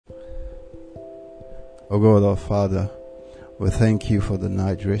O God our Father, we thank you for the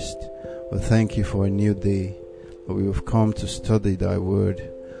night rest. We thank you for a new day. We have come to study thy word.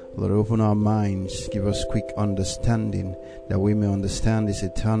 Lord, open our minds, give us quick understanding that we may understand these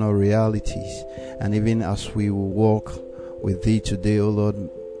eternal realities. And even as we will walk with thee today, O Lord,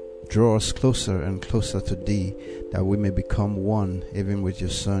 draw us closer and closer to thee, that we may become one, even with your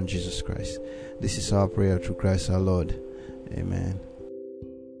Son, Jesus Christ. This is our prayer through Christ our Lord. Amen.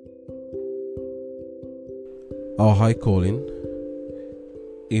 Our High Calling,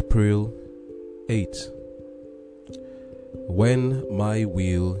 April 8. When my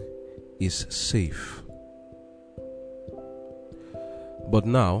will is safe. But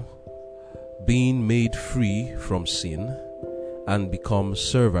now, being made free from sin, and become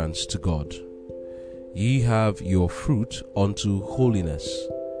servants to God, ye have your fruit unto holiness,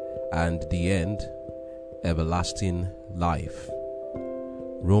 and the end, everlasting life.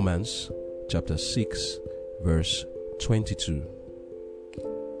 Romans chapter 6, verse 22.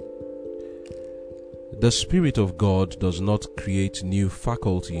 The Spirit of God does not create new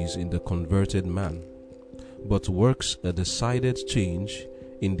faculties in the converted man, but works a decided change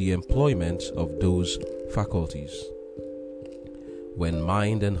in the employment of those faculties. When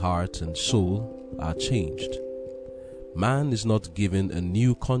mind and heart and soul are changed, man is not given a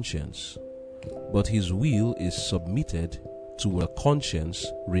new conscience, but his will is submitted to a conscience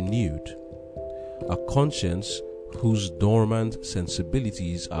renewed, a conscience whose dormant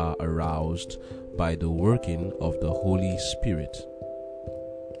sensibilities are aroused by the working of the Holy Spirit.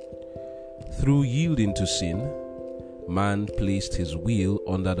 Through yielding to sin, man placed his will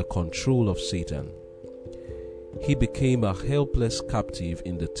under the control of Satan. He became a helpless captive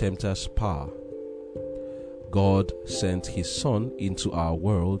in the tempter's power. God sent his Son into our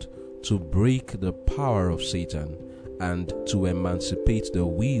world to break the power of Satan and to emancipate the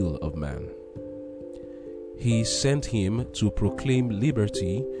will of man. He sent him to proclaim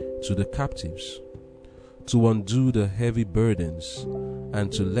liberty to the captives, to undo the heavy burdens,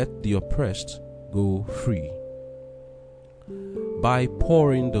 and to let the oppressed go free. By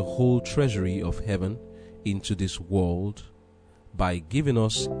pouring the whole treasury of heaven into this world, by giving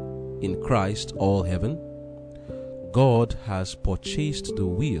us in Christ all heaven, God has purchased the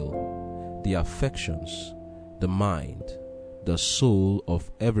will, the affections, the mind, the soul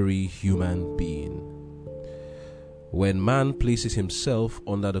of every human being. When man places himself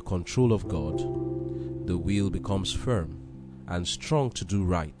under the control of God, the will becomes firm and strong to do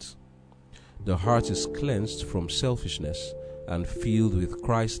right. The heart is cleansed from selfishness and filled with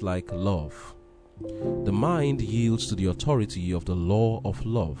Christ-like love. The mind yields to the authority of the law of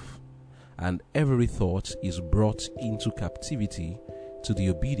love, and every thought is brought into captivity to the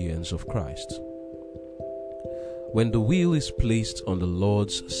obedience of Christ. When the will is placed on the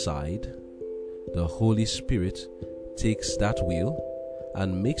Lord's side, the Holy Spirit takes that will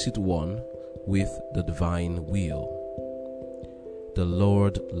and makes it one with the divine will. The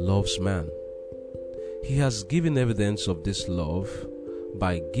Lord loves man. He has given evidence of this love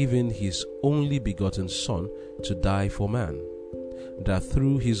by giving his only begotten Son to die for man, that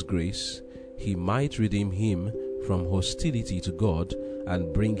through his grace he might redeem him from hostility to God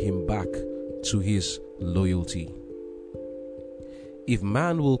and bring him back to his loyalty. If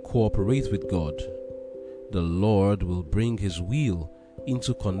man will cooperate with God, the Lord will bring his will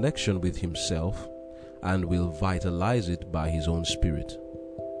into connection with himself and will vitalize it by his own Spirit.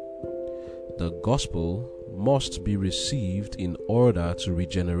 The gospel must be received in order to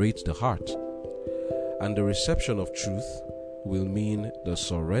regenerate the heart, and the reception of truth will mean the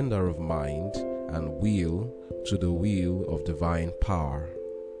surrender of mind and will to the will of divine power.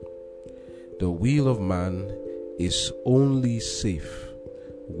 The will of man is only safe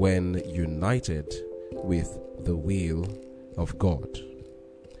when united with the will of God.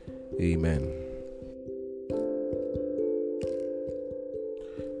 Amen.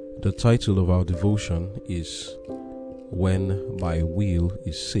 The title of our devotion is When My Will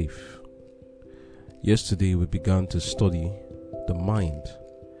is Safe. Yesterday we began to study the mind,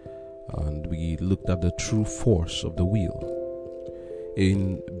 and we looked at the true force of the will.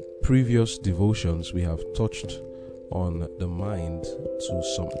 In previous devotions we have touched on the mind to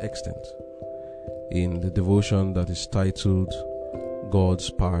some extent. In the devotion that is titled God's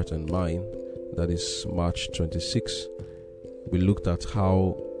Part and Mine, that is March 26, we looked at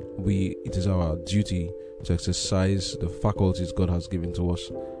how it is our duty to exercise the faculties God has given to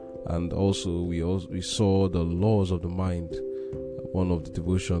us, and also we saw the laws of the mind, one of the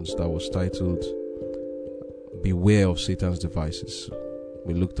devotions that was titled Beware of Satan's Devices.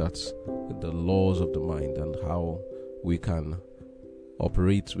 We looked at the laws of the mind and how we can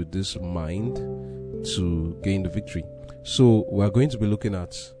operate with this mind to gain the victory. So we're going to be looking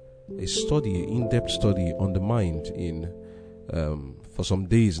at a study, in-depth study on the mind in for some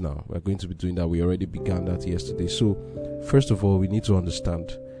days now. We're going to be doing that. We already began that yesterday. So first of all, we need to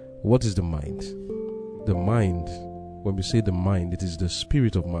understand, what is the mind? The mind, when we say the mind, it is the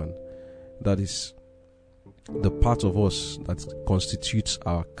spirit of man. That is the part of us that constitutes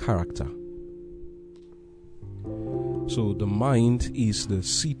our character. So the mind is the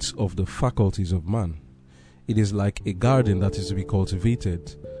seat of the faculties of man. It is like a garden that is to be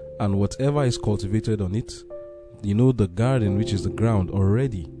cultivated, and whatever is cultivated on it, the garden, which is the ground,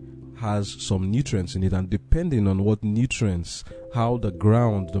 already has some nutrients in it, and depending on what nutrients, how the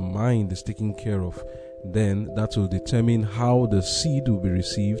ground, the mind is taken care of, then that will determine how the seed will be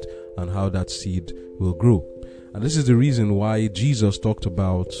received and how that seed will grow. And this is the reason why Jesus talked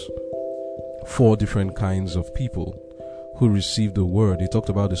about 4 different kinds of people who received the word. He talked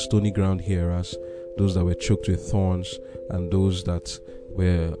about the stony ground hearers, those that were choked with thorns, and those that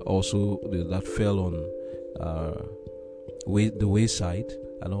were also that fell on the wayside,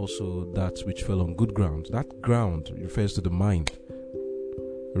 and also that which fell on good ground. That ground refers to the mind.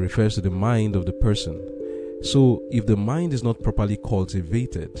 It refers to the mind of the person. So if the mind is not properly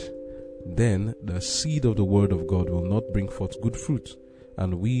cultivated, then the seed of the word of God will not bring forth good fruit,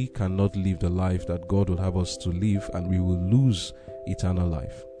 and we cannot live the life that God will have us to live, and we will lose eternal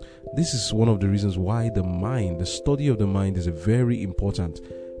life. This is one of the reasons why the mind, the study of the mind, is a very important,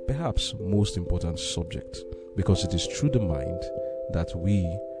 perhaps most important subject, because it is through the mind that we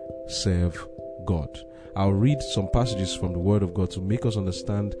serve God. I'll read some passages from the Word of God to make us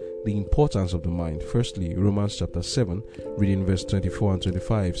understand the importance of the mind. Firstly, Romans chapter 7, reading verse 24 and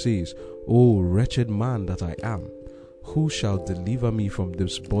 25 says, "O wretched man that I am, who shall deliver me from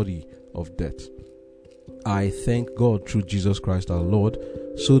this body of death? I thank God through Jesus Christ our Lord.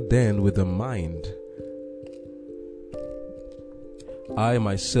 So then with the mind, I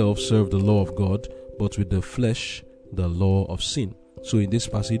myself serve the law of God, but with the flesh, the law of sin." So in this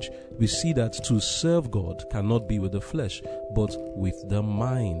passage, we see that to serve God cannot be with the flesh, but with the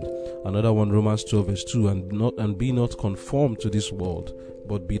mind. Another one, Romans 12 verse 2, and be not conformed to this world,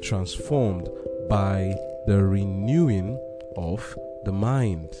 but be transformed by the renewing of the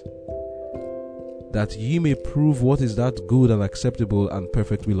mind, that ye may prove what is that good and acceptable and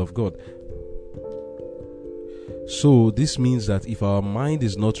perfect will of God. So this means that if our mind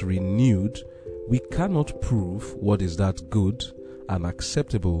is not renewed, we cannot prove what is that good and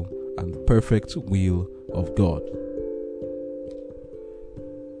acceptable and perfect will of God.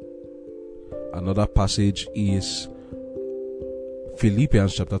 Another passage is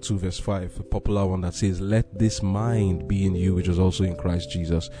Philippians chapter 2 verse 5, a popular one that says, "Let this mind be in you, which was also in Christ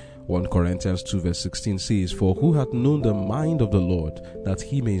Jesus." 1 Corinthians 2 verse 16 says, "For who hath known the mind of the Lord, that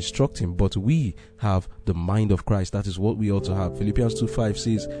he may instruct him? But we have the mind of Christ." That is what we ought to have. Philippians 2:5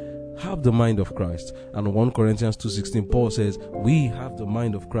 says, "Have the mind of Christ." And 1 Corinthians 2:16, Paul says, "We have the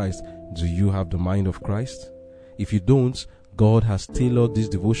mind of Christ." Do you have the mind of Christ? If you don't, God has tailored this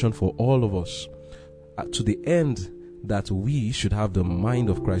devotion for all of us to the end that we should have the mind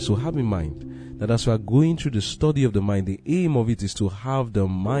of Christ. So have in mind that as we are going through the study of the mind, the aim of it is to have the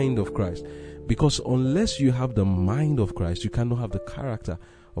mind of Christ. Because unless you have the mind of Christ, you cannot have the character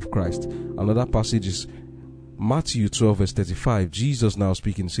of Christ. Another passage is Matthew 12 verse 35. Jesus now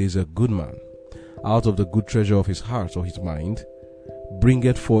speaking says, "A good man out of the good treasure of his heart," or his mind,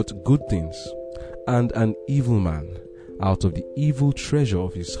 "bringeth forth good things, and an evil man out of the evil treasure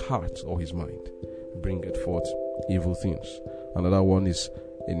of his heart," or his mind, "bringeth forth evil things." Another one is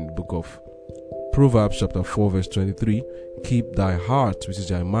in the book of Proverbs chapter 4 verse 23. "Keep thy heart," which is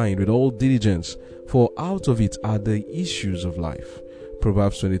thy mind, "with all diligence, for out of it are the issues of life."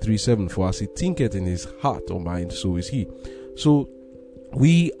 Proverbs 23:7, "For as he thinketh in his heart or mind, so is he." So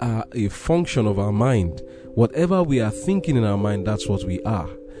we are a function of our mind. Whatever we are thinking in our mind, that's what we are.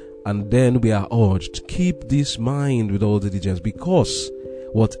 And then we are urged, keep this mind with all diligence, because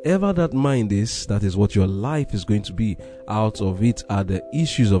whatever that mind is, that is what your life is going to be. Out of it are the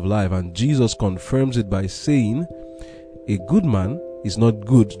issues of life. And Jesus confirms it by saying, a good man is not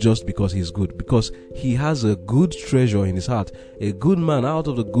good just because he's good, because he has a good treasure in his heart. A good man out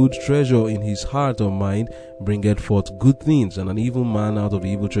of the good treasure in his heart or mind bringeth forth good things, and an evil man out of the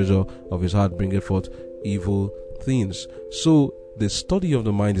evil treasure of his heart bringeth forth evil things. So the study of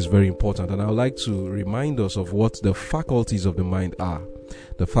the mind is very important, and I would like to remind us of what the faculties of the mind are.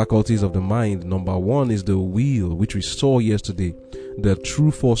 The faculties of the mind, number one, is the will, which we saw yesterday. The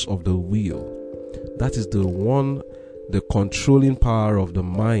true force of the will. That is the controlling power of the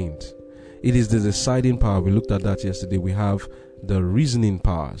mind. It is the deciding power. We looked at that yesterday. We have the reasoning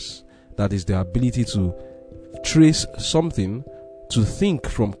powers. That is the ability to trace something, to think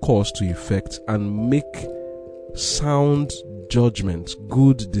from cause to effect, and make sound judgments,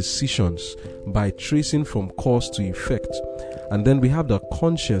 good decisions by tracing from cause to effect. And then we have the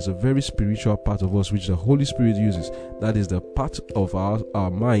conscience, a very spiritual part of us which the Holy Spirit uses. That is the part of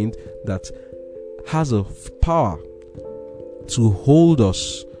our mind that has a power to hold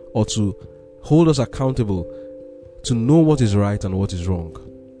us, or to hold us accountable, to know what is right and what is wrong.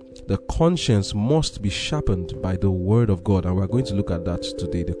 The conscience must be sharpened by the word of God, and we're going to look at that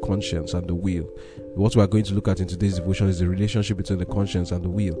today, the conscience and the will. What we're going to look at in today's devotion is the relationship between the conscience and the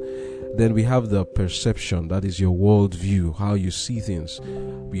will. Then we have the perception, that is your world view, how you see things.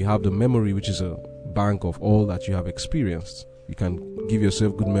 We have the memory, which is a bank of all that you have experienced. You can give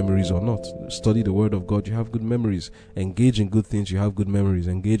yourself good memories or not. Study the word of God, you have good memories. Engage in good things, you have good memories.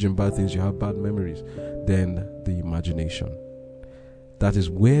 Engage in bad things, you have bad memories. Then the imagination. That is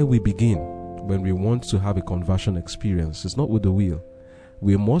where we begin when we want to have a conversion experience. It's not with the will.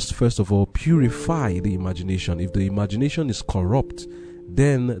 We must first of all purify the imagination. If the imagination is corrupt,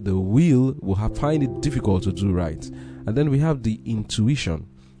 then the will find it difficult to do right. And then we have the intuition,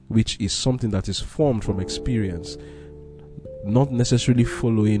 which is something that is formed from experience, not necessarily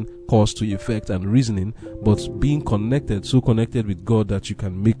following cause to effect and reasoning, but being connected, so connected with God that you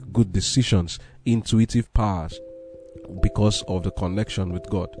can make good decisions, intuitive powers, because of the connection with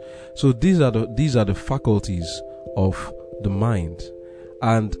God. So these are the faculties of the mind,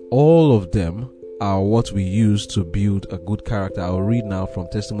 and all of them are what we use to build a good character. I'll read now from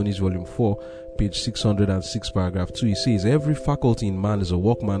Testimonies volume 4, page 606, paragraph 2. It says, every faculty in man is a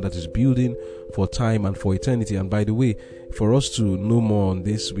workman that is building for time and for eternity. And by the way, for us to know more on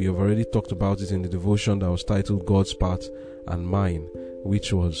this, we have already talked about it in the devotion that was titled God's Part and Mine,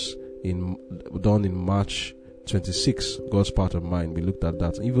 which was done in March 26, God's Part and Mine. We looked at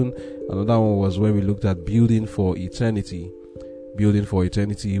that. Even another one was when we looked at Building for Eternity,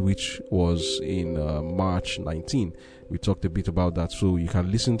 which was in March 19. We talked a bit about that, so you can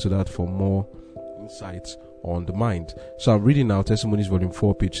listen to that for more insights on the mind. So I'm reading now Testimonies volume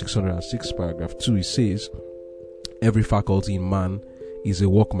 4, page 606, paragraph 2. It says, every faculty in man is a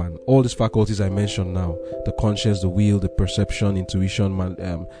workman. All these faculties I mentioned now, the conscience, the will, the perception, intuition,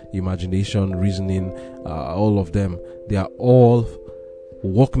 imagination, reasoning, all of them, they are all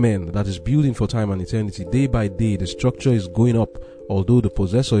workmen that is building for time and eternity. Day by day, the structure is going up, although the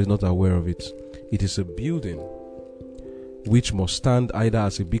possessor is not aware of it. It is a building which must stand either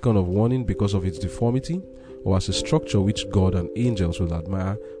as a beacon of warning because of its deformity, or as a structure which God and angels will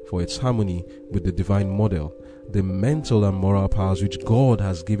admire for its harmony with the divine model. The mental and moral powers which God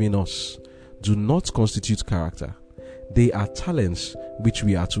has given us do not constitute character. They are talents which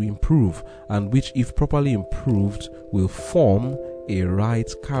we are to improve, and which, if properly improved, will form a right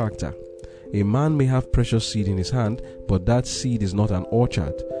character. A man may have precious seed in his hand, but that seed is not an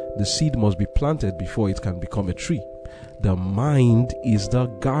orchard. The seed must be planted before it can become a tree. The mind is the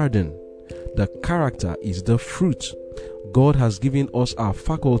garden. The character is the fruit. God has given us our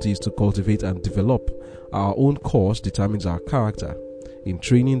faculties to cultivate and develop. Our own course determines our character. In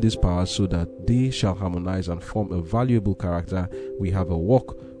training these powers so that they shall harmonize and form a valuable character, we have a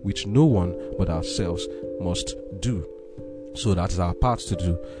work which no one but ourselves must do. So that's our part to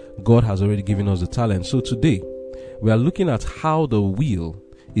do. God has already given us the talent. So today, we are looking at how the will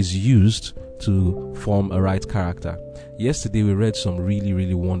is used to form a right character. Yesterday, we read some really,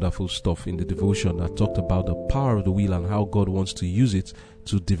 really wonderful stuff in the devotion that talked about the power of the will and how God wants to use it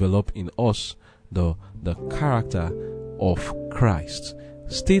to develop in us the character of Christ.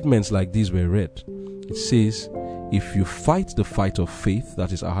 Statements like these were read. It says, if you fight the fight of faith,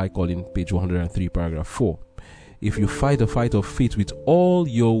 that is our high calling, page 103, paragraph 4. If you fight the fight of faith with all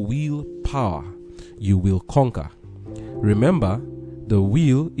your will power, you will conquer. Remember, the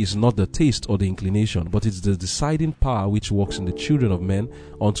will is not the taste or the inclination, but it's the deciding power which works in the children of men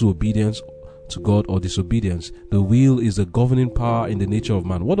unto obedience to God or disobedience. The will is the governing power in the nature of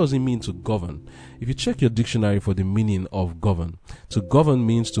man. What does it mean to govern? If you check your dictionary for the meaning of govern, to govern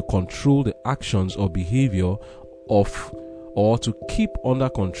means to control the actions or behavior of, or to keep under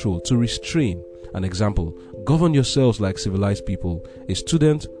control, to restrain. An example, govern yourselves like civilized people. A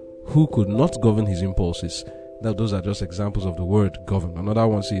student who could not govern his impulses. Now, those are just examples of the word govern. Another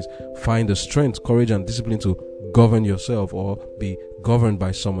one says, find the strength, courage, and discipline to govern yourself or be governed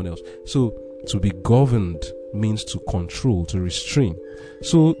by someone else. So, to be governed means to control, to restrain.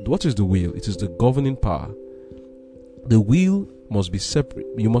 So, what is the will? It is the governing power. The will must be separate.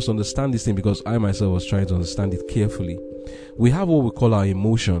 You must understand this thing, because I myself was trying to understand it carefully. We have what we call our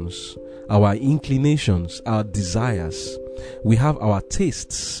emotions, our inclinations, our desires. We have our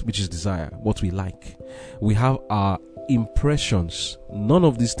tastes, which is desire, what we like. We have our impressions. None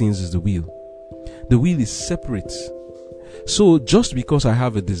of these things is the will. The will is separate. So just because I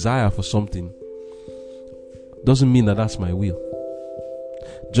have a desire for something doesn't mean that that's my will.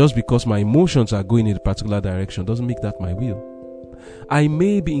 Just because my emotions are going in a particular direction doesn't make that my will. I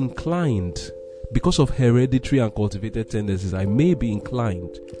may be inclined, because of hereditary and cultivated tendencies, I may be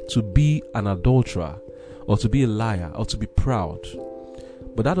inclined to be an adulterer, or to be a liar, or to be proud.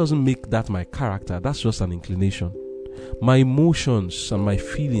 But that doesn't make that my character. That's just an inclination. My emotions and my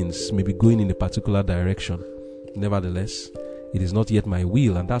feelings may be going in a particular direction. Nevertheless, it is not yet my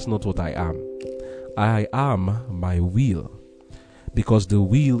will, and that's not what I am. I am my will. Because the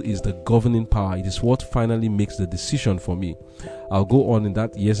will is the governing power. It is what finally makes the decision for me. I'll go on in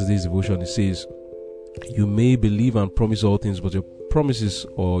that yesterday's devotion. It says, you may believe and promise all things, but your promises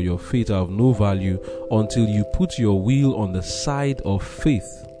or your faith are of no value until you put your will on the side of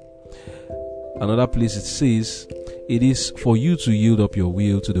faith. Another place it says, it is for you to yield up your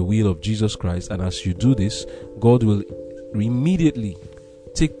will to the will of Jesus Christ, and as you do this, God will immediately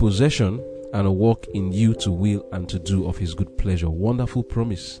take possession and walk in you to will and to do of his good pleasure. Wonderful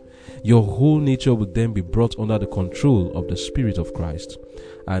promise. Your whole nature will then be brought under the control of the Spirit of Christ,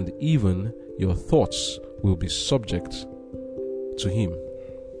 and even your thoughts will be subject to him.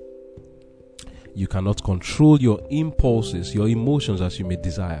 You cannot control your impulses, your emotions as you may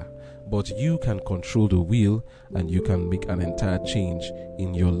desire, but you can control the will, and you can make an entire change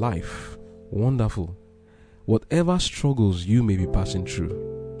in your life. Wonderful. Whatever struggles you may be passing through,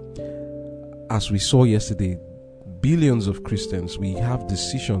 as we saw yesterday, billions of Christians, we have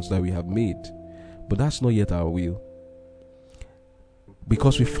decisions that we have made, but that's not yet our will.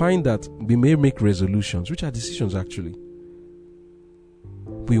 Because we find that we may make resolutions, which are decisions actually.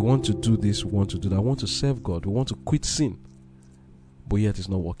 We want to do this, we want to do that, we want to serve God, we want to quit sin, but yet it's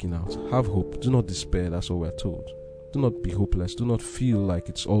not working out. Have hope, do not despair, that's what we're told. Do not be hopeless, do not feel like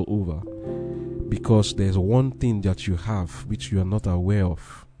it's all over, because there's one thing that you have which you are not aware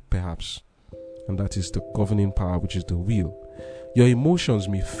of, perhaps. And that is the governing power, which is the will. Your emotions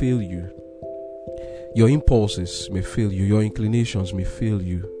may fail you. Your impulses may fail you. Your inclinations may fail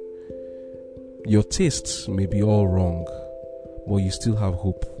you. Your tastes may be all wrong. But you still have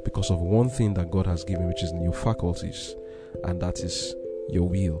hope because of one thing that God has given, which is in your faculties. And that is your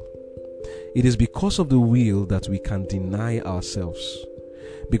will. It is because of the will that we can deny ourselves.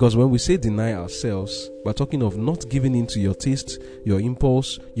 Because when we say deny ourselves, we're talking of not giving in to your taste, your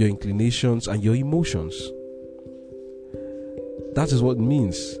impulse, your inclinations, and your emotions. That is what it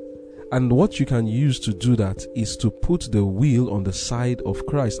means. And what you can use to do that is to put the will on the side of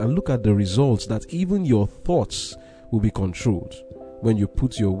Christ and look at the results, that even your thoughts will be controlled. When you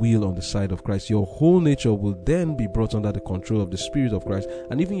put your will on the side of Christ, your whole nature will then be brought under the control of the Spirit of Christ,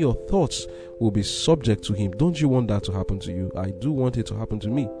 and even your thoughts will be subject to him. Don't you want that to happen to you? I do want it to happen to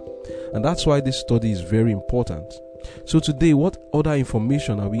me. And that's why this study is very important. So today, what other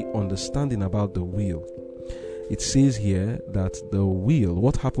information are we understanding about the will? It says here that the will,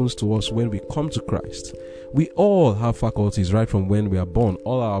 what happens to us when we come to Christ? We all have faculties right from when we are born.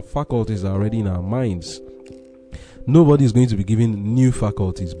 All our faculties are already in our minds. Nobody is going to be given new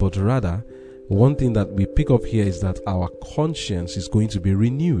faculties, but rather, one thing that we pick up here is that our conscience is going to be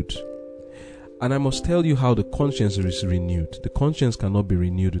renewed. And I must tell you how the conscience is renewed. The conscience cannot be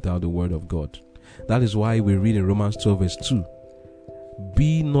renewed without the word of God. That is why we read in Romans 12 verse 2,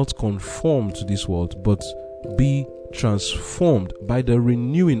 be not conformed to this world, but be transformed by the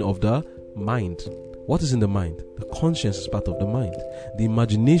renewing of the mind. What is in the mind? The conscience is part of the mind. The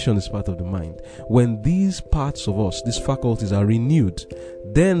imagination is part of the mind. When these parts of us, these faculties are renewed,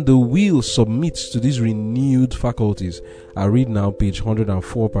 then the will submits to these renewed faculties. I read now page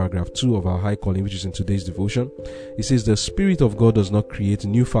 104, paragraph 2 of our high calling, which is in today's devotion. It says, the Spirit of God does not create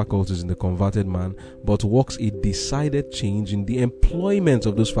new faculties in the converted man, but works a decided change in the employment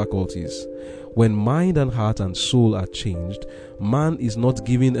of those faculties. When mind and heart and soul are changed, man is not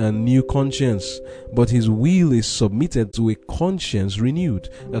given a new conscience, but his will is submitted to a conscience renewed,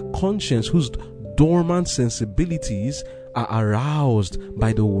 a conscience whose dormant sensibilities are aroused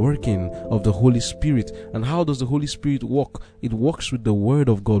by the working of the Holy Spirit. And how does the Holy Spirit work? It works with the Word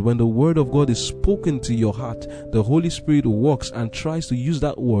of God. When the Word of God is spoken to your heart, the Holy Spirit works and tries to use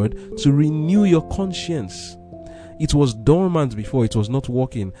that Word to renew your conscience. It was dormant before, it was not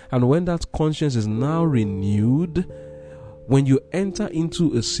working. And when that conscience is now renewed, when you enter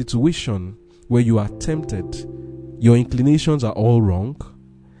into a situation where you are tempted, your inclinations are all wrong,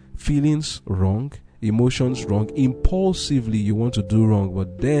 feelings wrong, emotions wrong, impulsively you want to do wrong,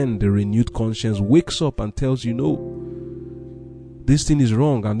 but then the renewed conscience wakes up and tells you no. this thing is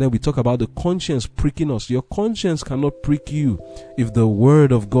wrong, and then we talk about the conscience pricking us. Your conscience cannot prick you if the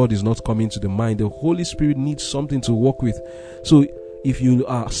word of God is not coming to the mind. The Holy Spirit needs something to work with. So if you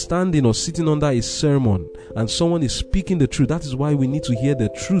are standing or sitting under a sermon and someone is speaking the truth, that is why we need to hear the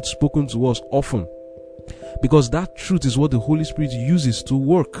truth spoken to us often, because that truth is what the Holy Spirit uses to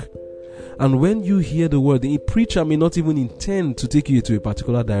work. And when you hear the word, the preacher may not even intend to take you to a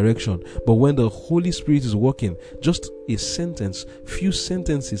particular direction, but when the Holy Spirit is working, just a sentence, few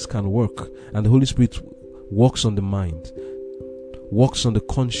sentences can work, and the Holy Spirit works on the mind, works on the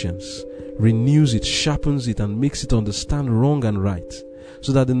conscience, renews it, sharpens it, and makes it understand wrong and right,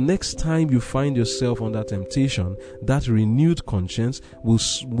 so that the next time you find yourself under temptation, that renewed conscience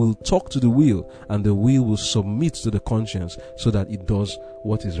will talk to the will, and the will will submit to the conscience so that it does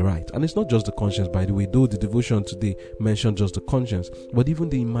what is right. And it's not just the conscience, by the way, though the devotion today mentioned just the conscience, but even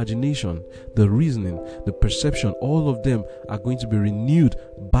the imagination, the reasoning, the perception, all of them are going to be renewed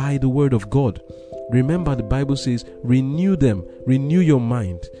by the word of God. Remember, the Bible says, renew them, renew your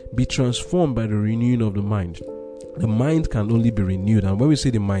mind, be transformed by the renewing of the mind. The mind can only be renewed, and when we say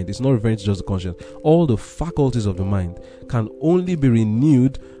the mind, it's not referring to just the conscience. All the faculties of the mind can only be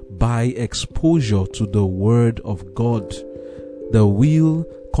renewed by exposure to the word of God. The will,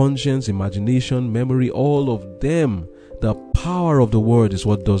 conscience, imagination, memory, all of them, the power of the word is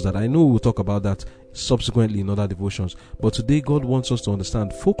what does that. I know we'll talk about that subsequently in other devotions, but today God wants us to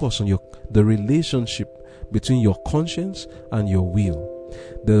understand, focus on the relationship between your conscience and your will.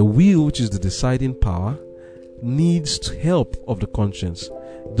 The will, which is the deciding power, needs help of the conscience.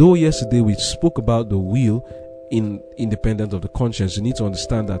 Though yesterday we spoke about the will independent of the conscience, you need to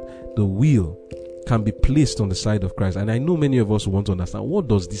understand that the will can be placed on the side of Christ. And I know many of us want to understand, what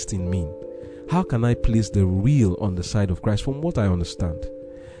does this thing mean? How can I place the will on the side of Christ? From what I understand,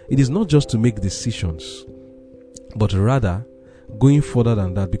 it is not just to make decisions, but rather going further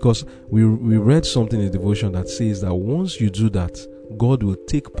than that, because we read something in the devotion that says that once you do that, God will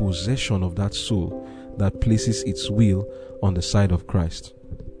take possession of that soul that places its will on the side of Christ.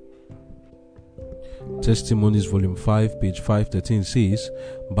 Testimonies volume 5 page 513 says,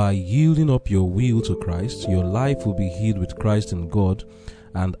 by yielding up your will to Christ, your life will be hid with Christ in God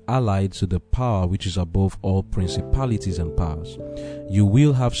and allied to the power which is above all principalities and powers. You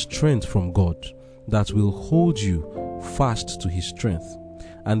will have strength from God that will hold you fast to his strength,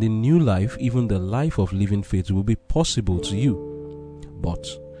 and in new life, even the life of living faith will be possible to you. But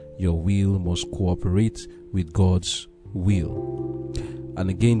your will must cooperate with God's will. And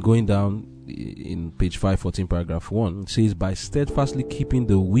again, going down in page 514 paragraph 1, it says, by steadfastly keeping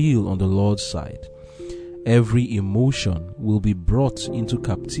the will on the Lord's side, every emotion will be brought into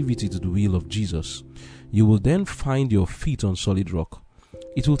captivity to the will of Jesus. You will then find your feet on solid rock.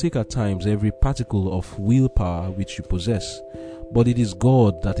 It will take at times every particle of willpower which you possess, but it is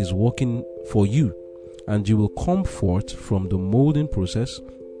God that is working for you, and you will come forth from the molding process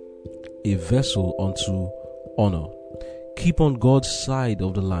a vessel unto honor. Keep on God's side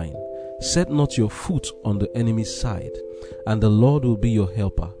of the line. Set not your foot on the enemy's side, and the Lord will be your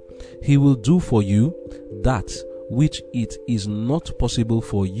helper. He will do for you that which it is not possible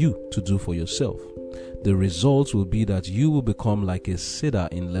for you to do for yourself. The result will be that you will become like a cedar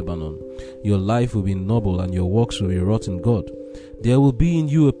in Lebanon. Your life will be noble, and your works will be wrought in God. There will be in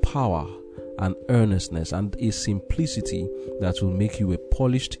you a power, an earnestness, and a simplicity that will make you a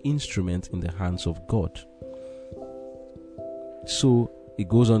polished instrument in the hands of God. So it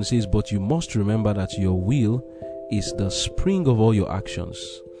goes on, it says, but you must remember that your will is the spring of all your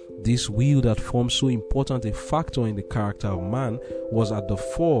actions. This will that forms so important a factor in the character of man was at the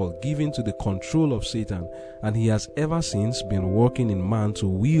fall given to the control of Satan, and he has ever since been working in man to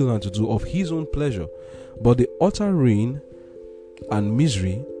will and to do of his own pleasure, but to the utter ruin and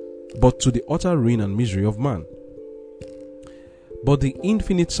misery of man. But the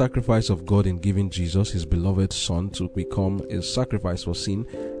infinite sacrifice of God in giving Jesus, his beloved Son, to become a sacrifice for sin,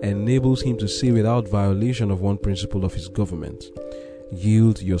 enables him to say without violation of one principle of his government,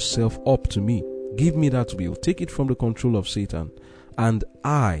 yield yourself up to me. Give me that will. Take it from the control of Satan, and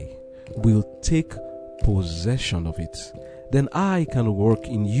I will take possession of it. Then I can work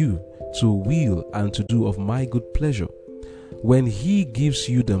in you to will and to do of my good pleasure. When he gives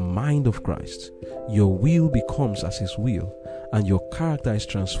you the mind of Christ, your will becomes as his will, and your character is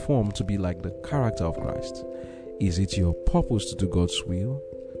transformed to be like the character of Christ. Is it your purpose to do God's will?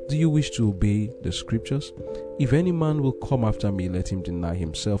 Do you wish to obey the scriptures? If any man will come after me, let him deny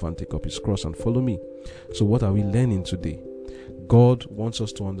himself and take up his cross and follow me. So what are we learning today? God wants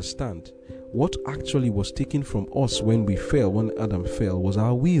us to understand what actually was taken from us when we fell, when Adam fell, was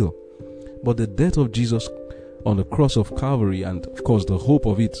our will. But the death of Jesus on the cross of Calvary, and of course the hope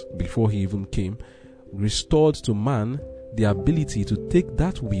of it before he even came, restored to man the ability to take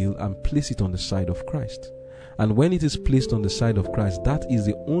that will and place it on the side of Christ. And when it is placed on the side of Christ, that is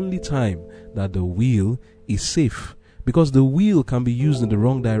the only time that the will is safe, because the will can be used in the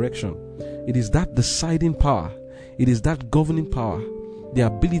wrong direction. It is that deciding power, it is that governing power, the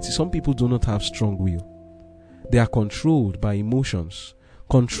ability. Some people do not have strong will. They are controlled by emotions,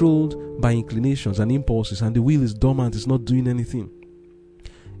 controlled by inclinations and impulses, and the will is dormant, it's not doing anything.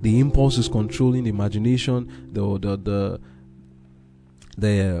 The impulse is controlling the imagination, the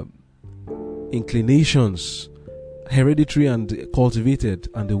inclinations, hereditary and cultivated,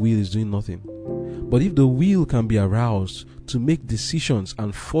 and the will is doing nothing. But if the will can be aroused to make decisions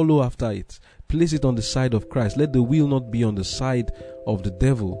and follow after it, place it on the side of Christ, let the will not be on the side of the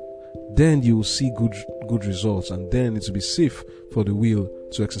devil, then you will see good results, and then it will be safe for the will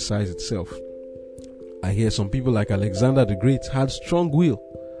to exercise itself. I hear some people like Alexander the Great had strong will,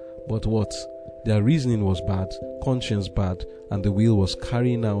 but what? Their reasoning was bad, conscience bad, and the will was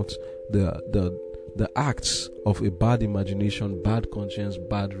carrying out the acts of a bad imagination, bad conscience,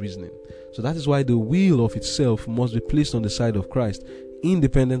 bad reasoning. So that is why the will of itself must be placed on the side of Christ,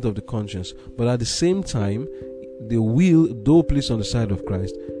 independent of the conscience. But at the same time, the will, though placed on the side of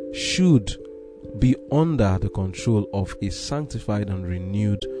Christ, should be under the control of a sanctified and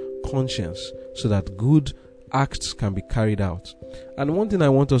renewed conscience, so that good acts can be carried out. And one thing I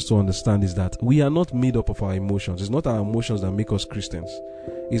want us to understand is that we are not made up of our emotions. It's not our emotions that make us Christians.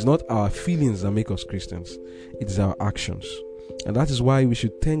 It's not our feelings that make us Christians. It is our actions. And that is why we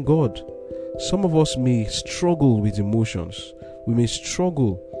should thank God. Some of us may struggle with emotions. We may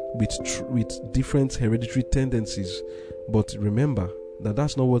struggle with different hereditary tendencies. But remember that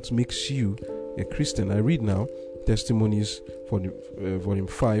that's not what makes you a Christian. I read now Testimonies for volume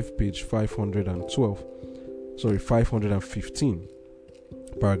 5, page 515,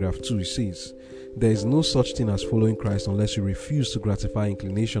 paragraph 2. It says, "There is no such thing as following Christ unless you refuse to gratify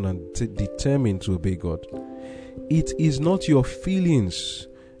inclination and determine to obey God. It is not your feelings,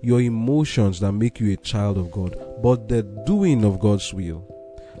 your emotions that make you a child of God, but the doing of God's will.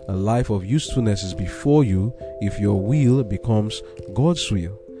 A life of usefulness is before you. If your will becomes God's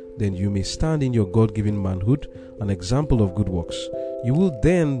will, then you may stand in your God-given manhood, an example of good works. You will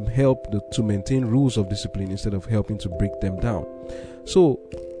then help to maintain rules of discipline instead of helping to break them down." So,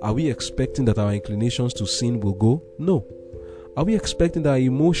 are we expecting that our inclinations to sin will go? No. Are we expecting that our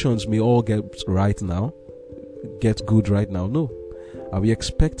emotions may all get good right now? No. Are we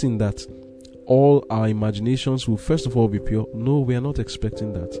expecting that all our imaginations will first of all be pure? No, we are not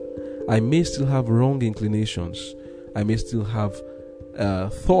expecting that. I may still have wrong inclinations. I may still have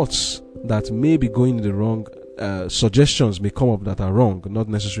thoughts that may be going in the wrong. Suggestions may come up that are wrong, not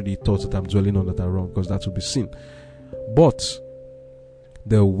necessarily thoughts that I'm dwelling on that are wrong, because that would be sin. But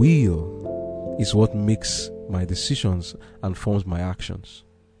the will is what makes my decisions and forms my actions.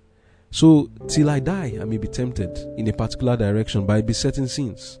 So till I die, I may be tempted in a particular direction by besetting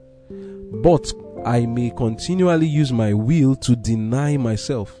sins, but I may continually use my will to deny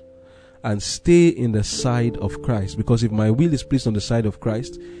myself and stay in the side of Christ. Because if my will is placed on the side of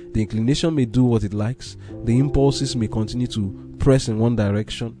Christ, the inclination may do what it likes, the impulses may continue to press in one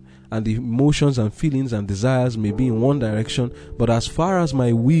direction, and the emotions and feelings and desires may be in one direction. But as far as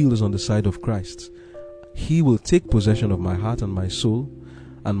my will is on the side of Christ, He will take possession of my heart and my soul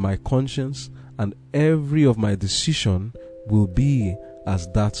and my conscience, and every of my decision will be as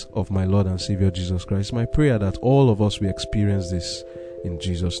that of my Lord and Savior Jesus Christ. My prayer that all of us will experience this in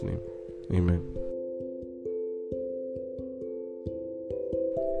Jesus' name. Amen.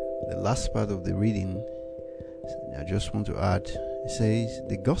 The last part of the reading, I just want to add, it says,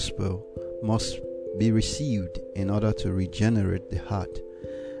 "The gospel must be received in order to regenerate the heart,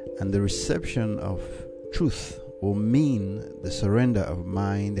 and the reception of truth will mean the surrender of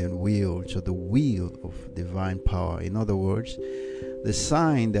mind and will to the will of divine power." In other words, the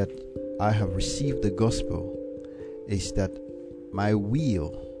sign that I have received the gospel is that my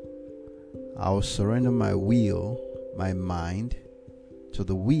will, I will surrender my will, my mind, to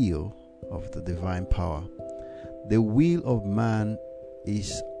the will of the divine power. The will of man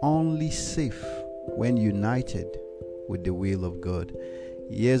is only safe when united with the will of God.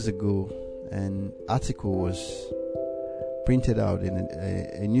 Years ago, an article was printed out in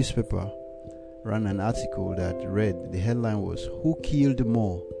a newspaper, ran an article that read, the headline was, "Who killed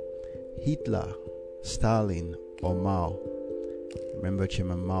more, Hitler, Stalin, or Mao?" Remember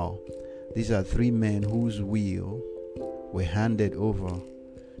Chairman Mao. These are three men whose will were handed over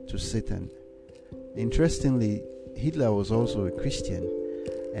to Satan. Interestingly, Hitler was also a Christian,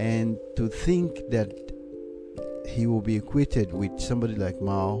 and to think that he will be equated with somebody like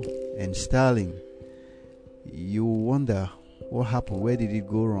Mao and Stalin. You wonder what happened, where did it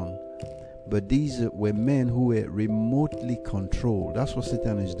go wrong? But these were men who were remotely controlled. That's what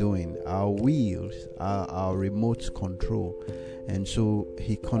Satan is doing. Our wheels are our remote control. And so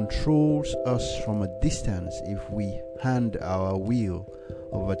he controls us from a distance if we hand our will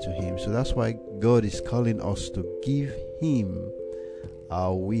over to him. So that's why God is calling us to give him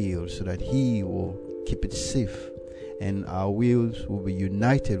our will so that he will keep it safe and our wills will be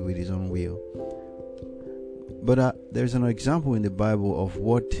united with his own will. But there's an example in the Bible of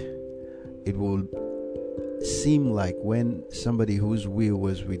what it will seem like when somebody whose will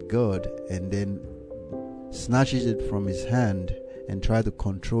was with God and then snatches it from his hand and try to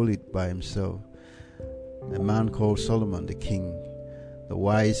control it by himself. A man called Solomon, the king, the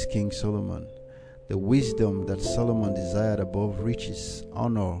wise King Solomon. The wisdom that Solomon desired above riches,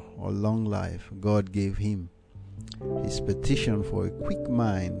 honor, or long life, God gave him. His petition for a quick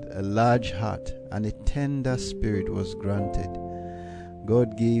mind, a large heart, and a tender spirit was granted.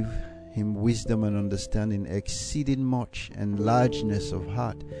 God gave him wisdom and understanding exceeding much, and largeness of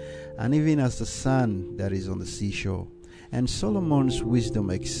heart, and even as the sand that is on the seashore. And Solomon's wisdom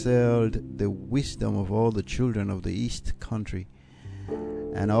excelled the wisdom of all the children of the east country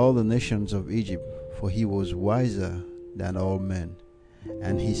and all the nations of Egypt, for he was wiser than all men,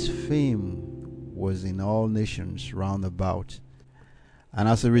 and his fame was in all nations round about. And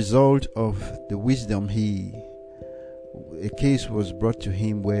as a result of the wisdom, a case was brought to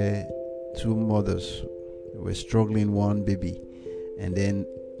him where two mothers were struggling one baby, and then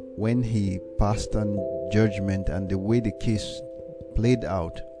when he passed on judgment and the way the case played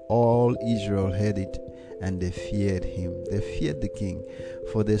out, all Israel heard it, and they feared him. They feared the king,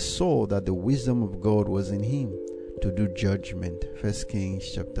 for they saw that the wisdom of God was in him to do judgment. 1 Kings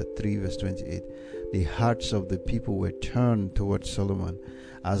chapter 3 verse 28. The hearts of the people were turned toward Solomon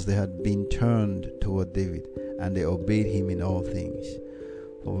as they had been turned toward David, and they obeyed him in all things.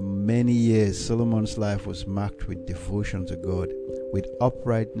 For many years, Solomon's life was marked with devotion to God, with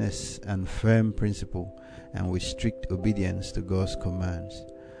uprightness and firm principle, and with strict obedience to God's commands.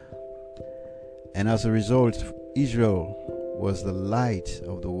 And as a result, Israel was the light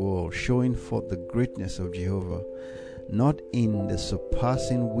of the world, showing forth the greatness of Jehovah, not in the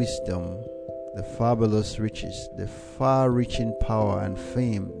surpassing wisdom, the fabulous riches, the far-reaching power and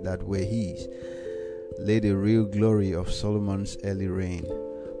fame that were his, lay the real glory of Solomon's early reign,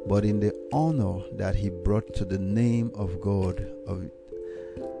 but in the honor that he brought to the name of God, of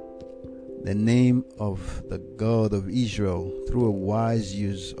the name of the God of Israel, through a wise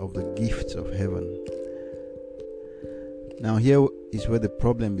use of the gifts of heaven. Now here is where the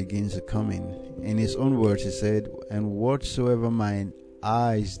problem begins to come in. In his own words, he said, "And whatsoever mine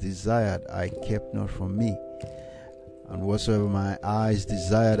eyes desired, I kept not from me. And whatsoever my eyes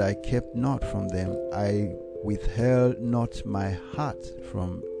desired, I kept not from them. I withheld not my heart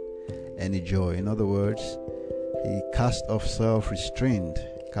from any joy." In other words, he cast off self-restraint,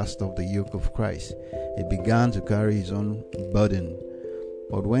 cast off the yoke of Christ. He began to carry his own burden.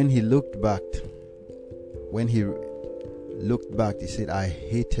 But when he looked back, he said, "I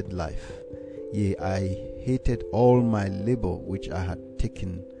hated life. Yea, I hated all my labor which I had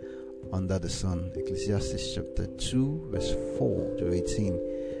taken under the sun." Ecclesiastes chapter 2 verse 4 to 18.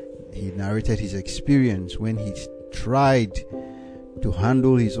 He narrated his experience when he tried to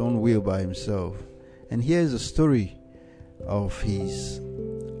handle his own will by himself. And here's a story of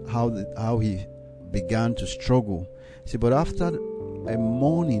how he began to struggle. See, but after a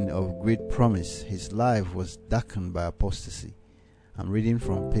morning of great promise, his life was darkened by apostasy. I'm reading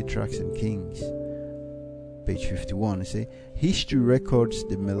from Patriarchs and Kings, page 51. It says, "History records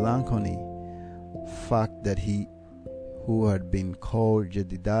the melancholy fact that he who had been called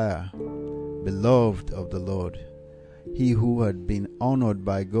Jedidiah, beloved of the Lord, he who had been honored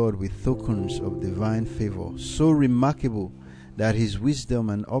by God with tokens of divine favor, so remarkable that his wisdom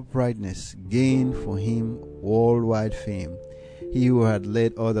and uprightness gained for him worldwide fame, he who had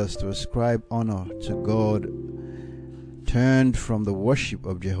led others to ascribe honor to God, turned from the worship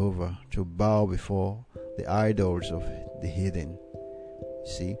of Jehovah to bow before the idols of the heathen."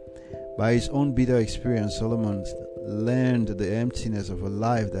 See, by his own bitter experience, Solomon learned the emptiness of a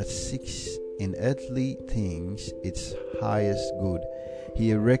life that seeks in earthly things its highest good.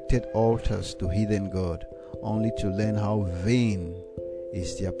 He erected altars to heathen God, only to learn how vain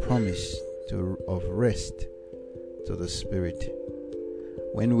is their promise of rest to the spirit.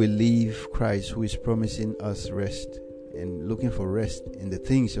 When we leave Christ, who is promising us rest, and looking for rest in the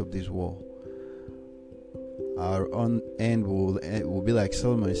things of this world, our own end will be like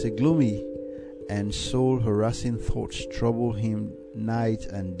Solomon. It's a gloomy and soul-harassing thoughts troubled him night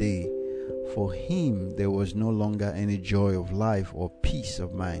and day. For him there was no longer any joy of life or peace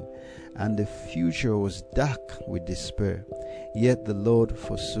of mind, and the future was dark with despair. Yet the Lord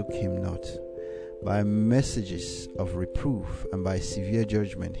forsook him not. By messages of reproof and by severe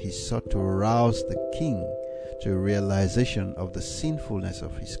judgment, he sought to arouse the king to a realization of the sinfulness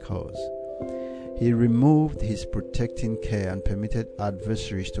of his cause. He removed his protecting care and permitted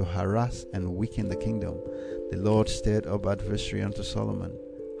adversaries to harass and weaken the kingdom. The Lord stirred up adversary unto Solomon,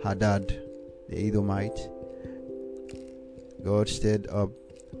 Hadad the Edomite. God stirred up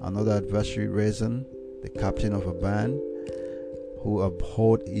another adversary, Rezon, the captain of a band, who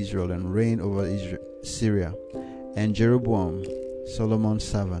abhorred Israel and reigned over Syria, and Jeroboam, Solomon's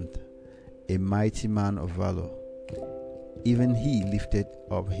servant, a mighty man of valor. Even he lifted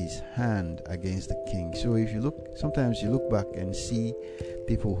up his hand against the king. So if you look, sometimes you look back and see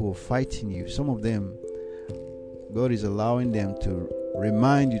people who are fighting you. Some of them, God is allowing them to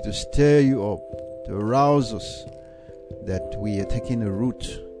remind you, to stir you up, to arouse us that we are taking a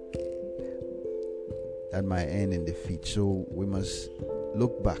route that might end in defeat. So we must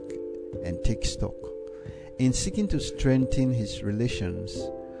look back and take stock. In seeking to strengthen his relations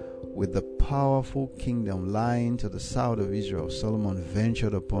with the powerful kingdom lying to the south of Israel, Solomon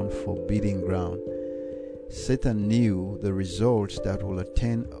ventured upon forbidden ground. Satan knew the results that will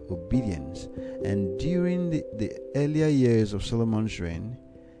attend obedience, and during the earlier years of Solomon's reign,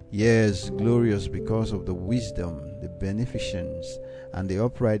 years glorious because of the wisdom, the beneficence, and the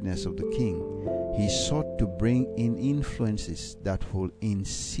uprightness of the king, he sought to bring in influences that will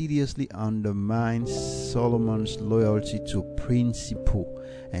insidiously undermine Solomon's loyalty to principle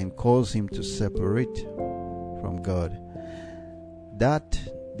and cause him to separate from God. That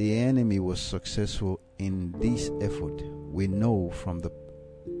the enemy was successful in this effort, we know from the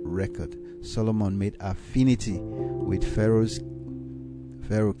record. Solomon made affinity with Pharaoh,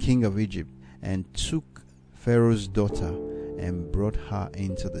 king of Egypt, and took Pharaoh's daughter and brought her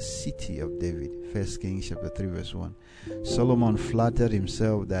into the city of David. 1 Kings chapter 3 verse 1. Solomon flattered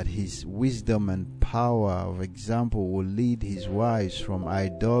himself that his wisdom and power of example will lead his wives from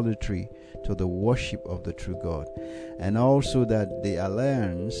idolatry to the worship of the true God, and also that the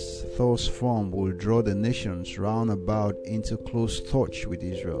alliance thus formed will draw the nations round about into close touch with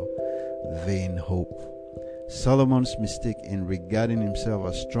Israel. Vain hope. Solomon's mistake in regarding himself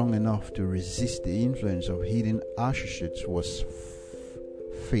as strong enough to resist the influence of hidden associates was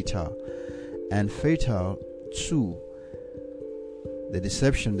fatal. And fatal, too, the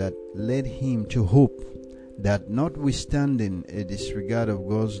deception that led him to hope that notwithstanding a disregard of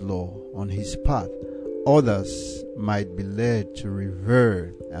God's law on his part, others might be led to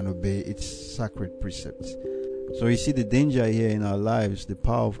revere and obey its sacred precepts. So you see the danger here in our lives, the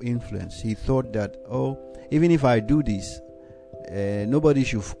power of influence. He thought that, even if I do this, nobody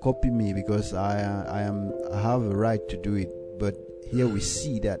should copy me because I have a right to do it. But here we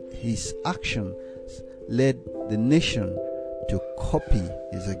see that his actions led the nation to copy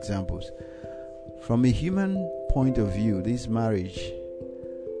his examples. From a human point of view, this marriage,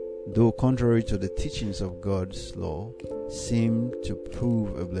 though contrary to the teachings of God's law, seemed to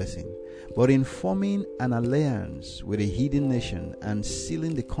prove a blessing. But in forming an alliance with a hidden nation and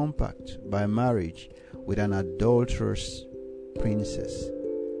sealing the compact by marriage with an idolatrous princess,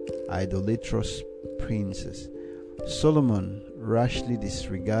 Solomon rashly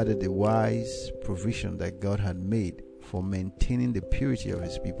disregarded the wise provision that God had made for maintaining the purity of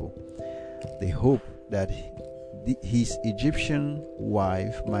his people. The hope that his Egyptian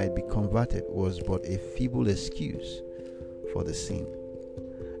wife might be converted was but a feeble excuse for the sin.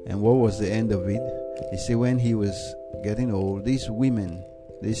 And what was the end of it? You see, when he was getting old, these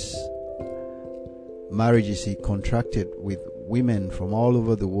marriages he contracted with women from all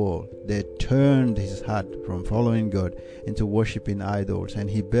over the world, they turned his heart from following God into worshiping idols,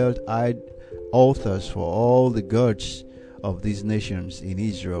 and he built altars for all the gods of these nations in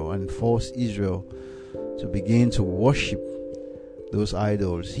Israel and forced Israel to begin to worship those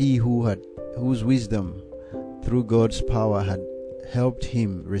idols. He whose wisdom through God's power had helped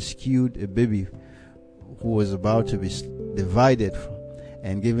him rescued a baby who was about to be divided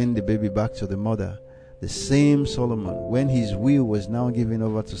and giving the baby back to the mother. The same Solomon, when his will was now given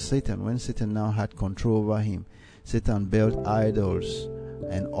over to Satan, when Satan now had control over him, Satan built idols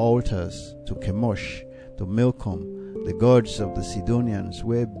and altars to Chemosh, to Milcom, the gods of the Sidonians,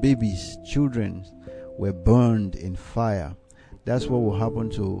 where babies, children were burned in fire. That's what will happen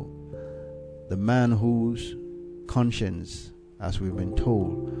to the man whose conscience, as we've been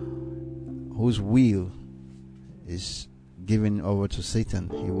told, whose will is given over to Satan.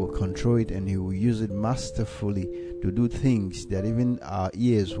 He will control it and he will use it masterfully to do things that even our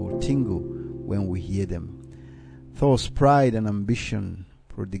ears will tingle when we hear them. Thus, pride and ambition,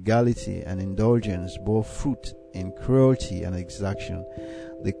 prodigality and indulgence bore fruit in cruelty and exaction.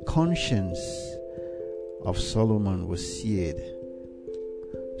 The conscience of Solomon was seared.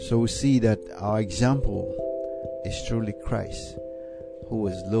 So we see that our example is truly Christ, who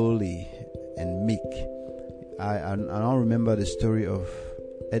was lowly and meek. I now remember the story of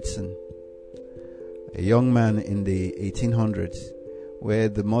Edson, a young man in the 1800s, where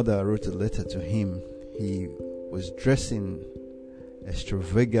the mother wrote a letter to him. He was dressing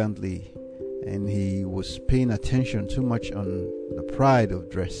extravagantly and he was paying attention too much on the pride of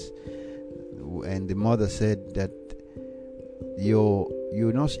dress. And the mother said that you're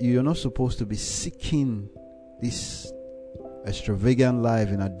not supposed to be seeking this extravagant life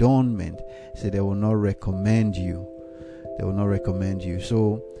in adornment. Say they will not recommend you. They will not recommend you.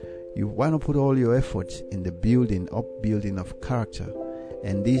 So you want to put all your efforts in the upbuilding of character,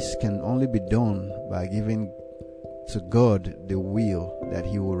 and this can only be done by giving to God the will that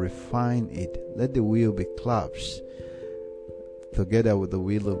He will refine it. Let the will be clasped together with the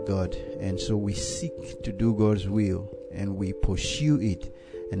will of God, and so we seek to do God's will and we pursue it,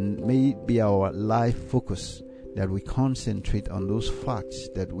 and may it be our life focus that we concentrate on those facts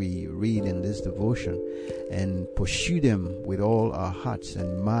that we read in this devotion and pursue them with all our hearts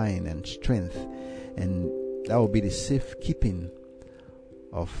and mind and strength, and that will be the safekeeping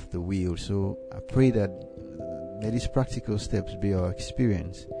of the will. So I pray that may these practical steps be our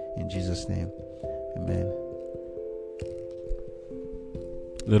experience in Jesus' name. Amen.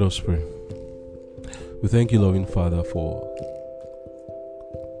 Let us pray. We thank you, loving Father, for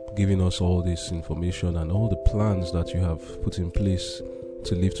giving us all this information and all the plans that you have put in place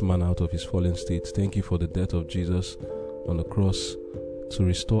to lift man out of his fallen state. Thank you for the death of Jesus on the cross to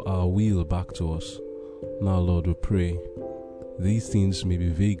restore our will back to us. Now, Lord, we pray these things may be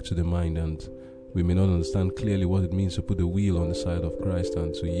vague to the mind and we may not understand clearly what it means to put the will on the side of Christ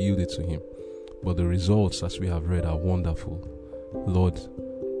and to yield it to Him. But the results, as we have read, are wonderful. Lord,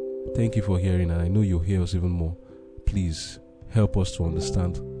 thank you for hearing, and I know you'll hear us even more. Please help us to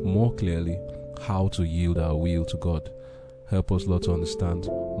understand more clearly how to yield our will to God. Help us, Lord, to understand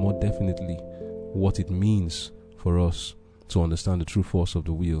more definitely what it means for us to understand the true force of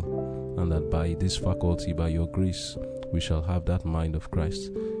the will, and that by this faculty, by your grace, we shall have that mind of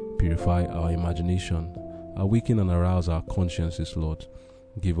Christ. Purify our imagination, awaken and arouse our consciences, Lord.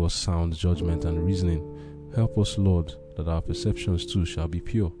 Give us sound judgment and reasoning. Help us, Lord, that our perceptions too shall be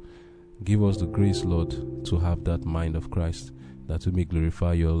pure. Give us the grace, Lord, to have that mind of Christ, that we may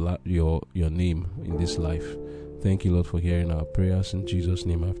glorify your name in this life. Thank you, Lord, for hearing our prayers. In Jesus'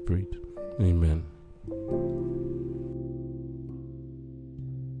 name I've prayed. Amen.